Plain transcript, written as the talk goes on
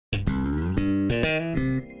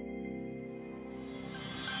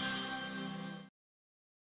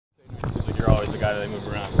how do they move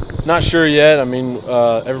around? Not sure yet. I mean,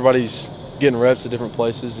 everybody's getting reps at different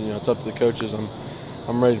places. You know, it's up to the coaches.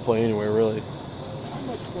 I'm ready to play anywhere, really. How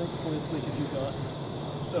much work for this week have you got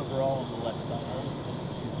overall on the left side?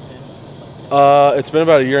 It's been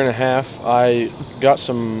about a year and a half. I got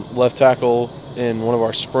some left tackle in one of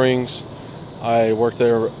our springs. I worked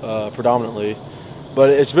there predominantly, but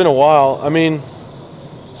it's been a while. I mean,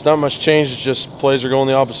 it's not much change. It's just plays are going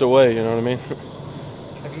the opposite way. You know what I mean?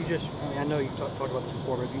 Have you just? I mean, I know you've talked about this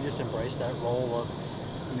before, but have you just embraced that role of,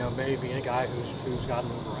 you know, maybe being a guy who's got to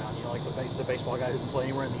move around? You know, like the baseball guy who can play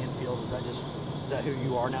anywhere in the infield. Is that who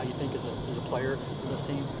you are now? You think as a player for this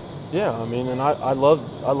team? Yeah, I mean, and I love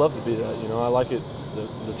to be that. You know, I like it.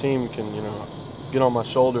 The team can, you know, get on my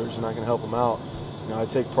shoulders and I can help them out. You know, I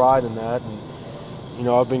take pride in that, and you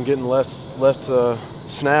know, I've been getting left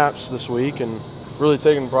snaps this week and really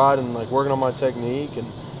taking pride in like working on my technique and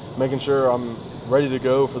making sure I'm ready to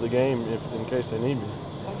go for the game in case they need me.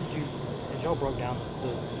 How did you, as y'all broke down the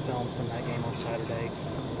film from that game on Saturday,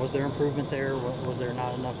 was there improvement there? Was there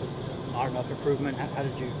not enough improvement? How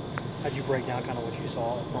did you break down kind of what you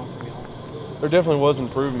saw up front from y'all? There definitely was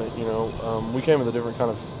improvement. You know, we came with a different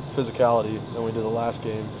kind of physicality than we did the last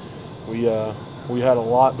game. We had a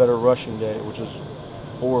lot better rushing day, which is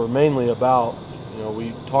what we're mainly about. You know,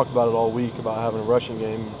 we talked about it all week about having a rushing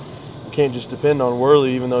game. We can't just depend on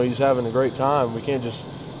Worley, even though he's having a great time. We can't just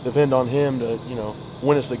depend on him to, you know,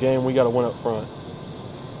 win us the game. We got to win up front.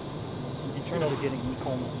 In terms of getting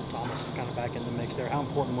Coleman and Thomas kind of back in the mix there, how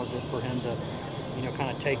important was it for him to, you know,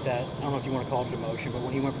 kind of take that, I don't know if you want to call it a demotion, but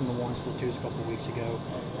when he went from the ones to the twos a couple of weeks ago,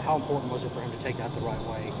 how important was it for him to take that the right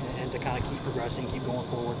way and to kind of keep progressing, keep going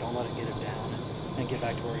forward, don't let it get him down, and get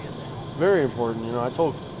back to where he is now? Very important. You know, I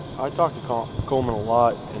talked to Coleman a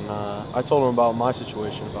lot, and I told him about my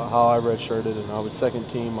situation, about how I redshirted, and I was second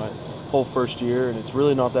team my whole first year, and it's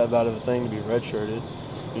really not that bad of a thing to be redshirted.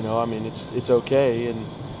 You know, I mean, it's okay, and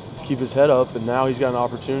to keep his head up, and now he's got an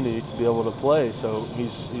opportunity to be able to play, so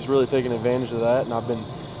he's really taking advantage of that, and I've been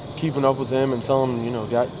keeping up with him and telling him, you know,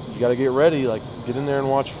 you got to get ready, like get in there and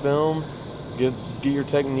watch film, get your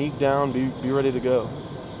technique down, be ready to go.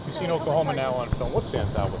 You've seen Oklahoma now on film. What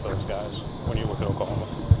stands out with those guys when you look at Oklahoma?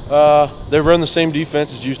 They run the same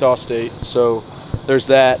defense as Utah State, so there's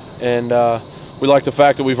that, and we like the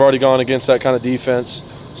fact that we've already gone against that kind of defense,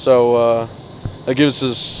 so that gives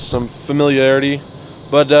us some familiarity.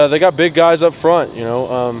 But they got big guys up front, you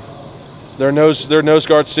know. Their nose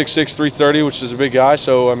guard's 6'6", 330, which is a big guy,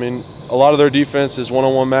 so I mean, a lot of their defense is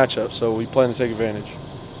one-on-one matchups, so we plan to take advantage.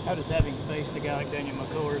 How does having faced a guy like Daniel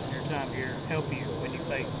McCullers in your time here help you when you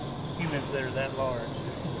face humans that are that large?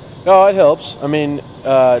 No, it helps. I mean,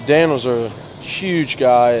 Dan was a huge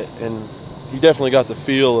guy, and he definitely got the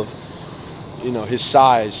feel of, you know, his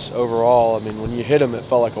size overall. I mean, when you hit him, it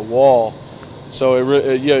felt like a wall. So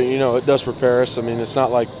you know, it does prepare us. I mean, it's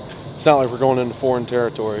not like we're going into foreign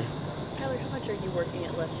territory. Tyler, how much are you working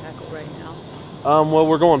at left tackle right now? Well,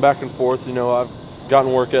 we're going back and forth. You know, I've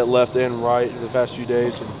gotten work at left and right the past few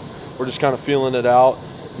days, and we're just kind of feeling it out.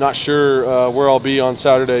 Not sure where I'll be on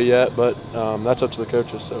Saturday yet, but that's up to the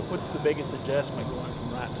coaches. So. What's the biggest adjustment going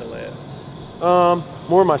from right to left?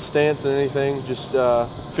 More my stance than anything. Just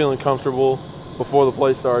feeling comfortable before the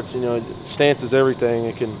play starts. You know, stance is everything.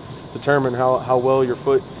 It can determine how well your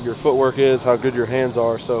footwork is, how good your hands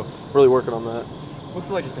are. So really working on that. What's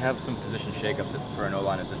it like just to have some position shakeups for an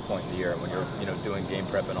O-line at this point in the year when you're, you know, doing game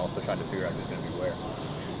prep and also trying to figure out who's going to be where?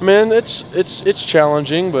 Man, it's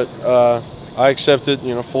challenging, but I accept it,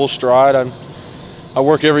 you know, full stride. I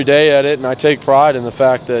work every day at it, and I take pride in the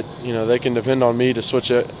fact that, you know, they can depend on me to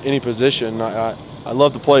switch at any position. I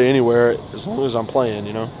love to play anywhere as long as I'm playing,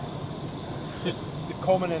 you know. If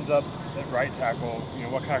Coleman ends up at right tackle, you know,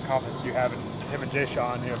 what kind of confidence do you have in him and Jay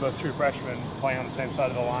Sean, you know, both true freshmen playing on the same side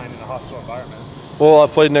of the line in a hostile environment? Well, I've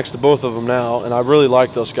played next to both of them now, and I really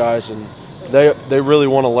like those guys, and they really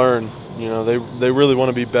want to learn. You know, they really want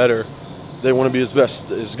to be better. They want to be as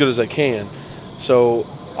good as they can. So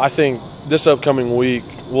I think this upcoming week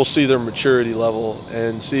we'll see their maturity level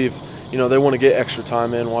and see if, you know, they want to get extra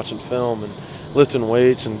time in watching film and lifting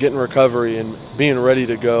weights and getting recovery and being ready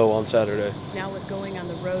to go on Saturday. Now with going on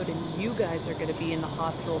the road and you guys are going to be in the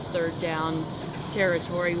hostile third down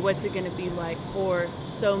territory, what's it going to be like for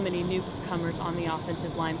so many newcomers on the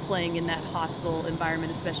offensive line playing in that hostile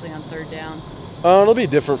environment, especially on third down? It'll be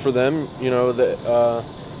different for them. You know,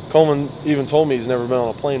 Coleman even told me he's never been on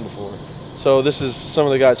a plane before. So this is some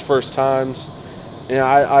of the guys' first times. You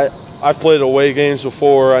know, I've played away games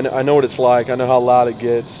before. I know what it's like. I know how loud it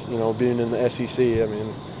gets, you know, being in the SEC. I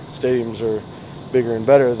mean, stadiums are bigger and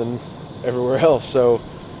better than everywhere else. So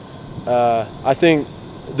I think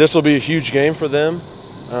this will be a huge game for them.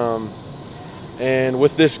 And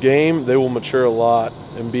with this game, they will mature a lot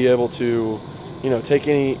and be able to, take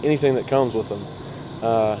anything that comes with them.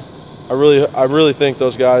 I really think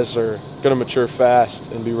those guys are going to mature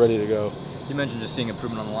fast and be ready to go. You mentioned just seeing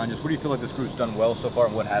improvement on the line. Just what do you feel like this group's done well so far,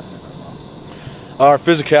 and what hasn't been well? Our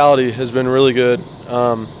physicality has been really good.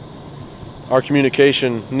 Our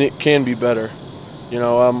communication can be better.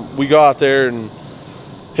 We go out there and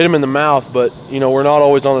hit them in the mouth, but we're not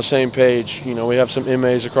always on the same page. We have some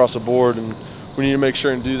MAs across the board, and we need to make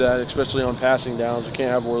sure and do that, especially on passing downs. We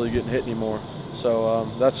can't have Worley getting hit anymore. So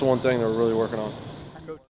that's the one thing that we're really working on.